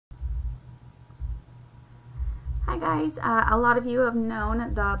Hi guys, a lot of you have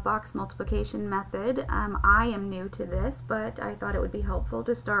known the box multiplication method. I am new to this, but I thought it would be helpful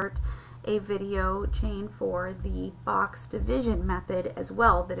to start a video chain for the box division method as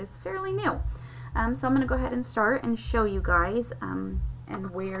well that is fairly new. So I'm going to go ahead and start and show you guys, and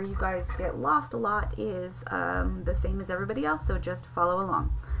where you guys get lost a lot is the same as everybody else, so just follow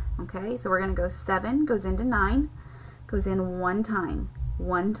along. Okay, so we're going to go 7 goes into 9, goes in one time.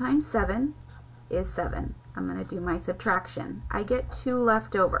 1 times 7 is 7. I'm going to do my subtraction. I get 2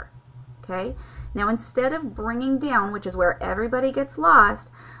 left over. Okay, now instead of bringing down, which is where everybody gets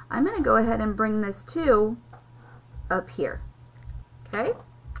lost, I'm going to go ahead and bring this 2 up here. Okay,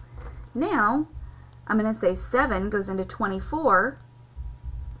 now I'm going to say 7 goes into 24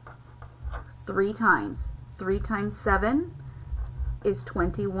 3 times. 3 times 7 is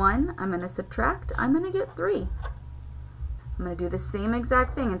 21. I'm going to subtract. I'm going to get 3. I'm going to do the same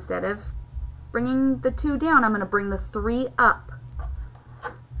exact thing. Instead of bringing the 2 down, I'm going to bring the 3 up.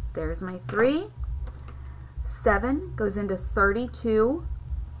 There's my 3. 7 goes into 32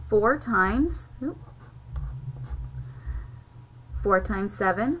 4 times. 4 times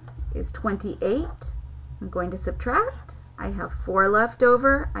 7 is 28. I'm going to subtract. I have 4 left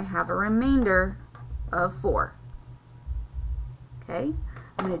over. I have a remainder of 4. Okay,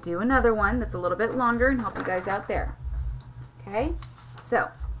 I'm going to do another one that's a little bit longer and help you guys out there. Okay, so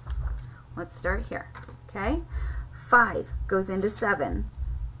let's start here. Okay, 5 goes into 7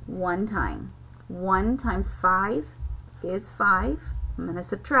 one time. 1 times 5 is 5. I'm going to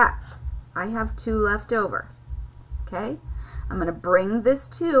subtract. I have 2 left over. Okay, I'm going to bring this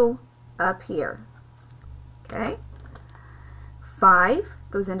 2 up here. Okay, 5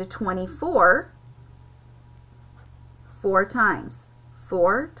 goes into 24 4 times.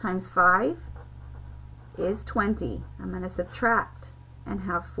 4 times 5 is 20. I'm going to subtract and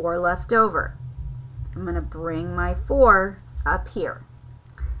have 4 left over. I'm going to bring my 4 up here.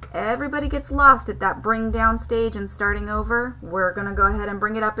 Everybody gets lost at that bring down stage and starting over. We're going to go ahead and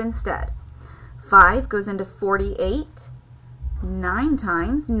bring it up instead. 5 goes into 48 9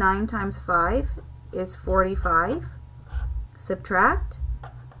 times. 9 times 5 is 45. Subtract.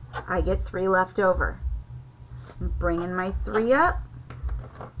 I get 3 left over. I'm bringing my 3 up.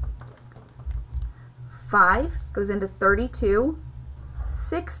 5 goes into 32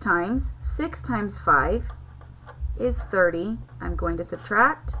 6 times. 6 times 5 is 30. I'm going to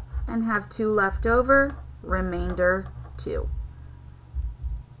subtract and have 2 left over, remainder 2.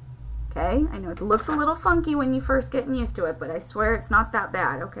 Okay, I know it looks a little funky when you first getting used to it, but I swear it's not that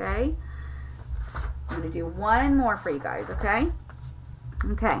bad, okay? I'm going to do one more for you guys, okay?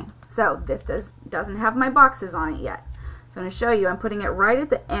 Okay, so this doesn't have my boxes on it yet. So I'm going to show you, I'm putting it right at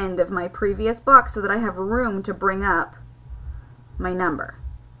the end of my previous box so that I have room to bring up my number.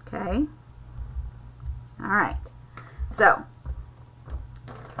 Okay? Alright. So,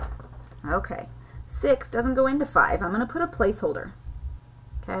 okay. 6 doesn't go into 5. I'm going to put a placeholder.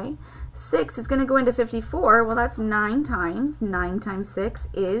 Okay? 6 is going to go into 54. Well, that's 9 times. 9 times 6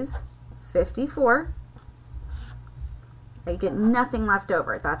 is 54. I get nothing left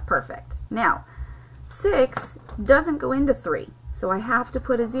over. That's perfect. Now, 6 doesn't go into 3, so I have to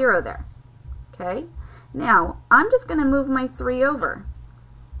put a 0 there. Okay? Now, I'm just going to move my 3 over.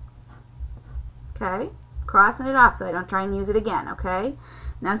 Okay? Crossing it off so I don't try and use it again, okay?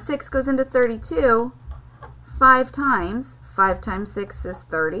 Now 6 goes into 32 5 times. 5 times 6 is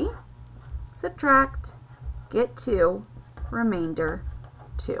 30. Subtract, get 2, remainder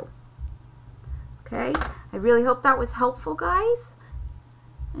 2. Okay? I really hope that was helpful, guys.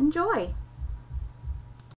 Enjoy.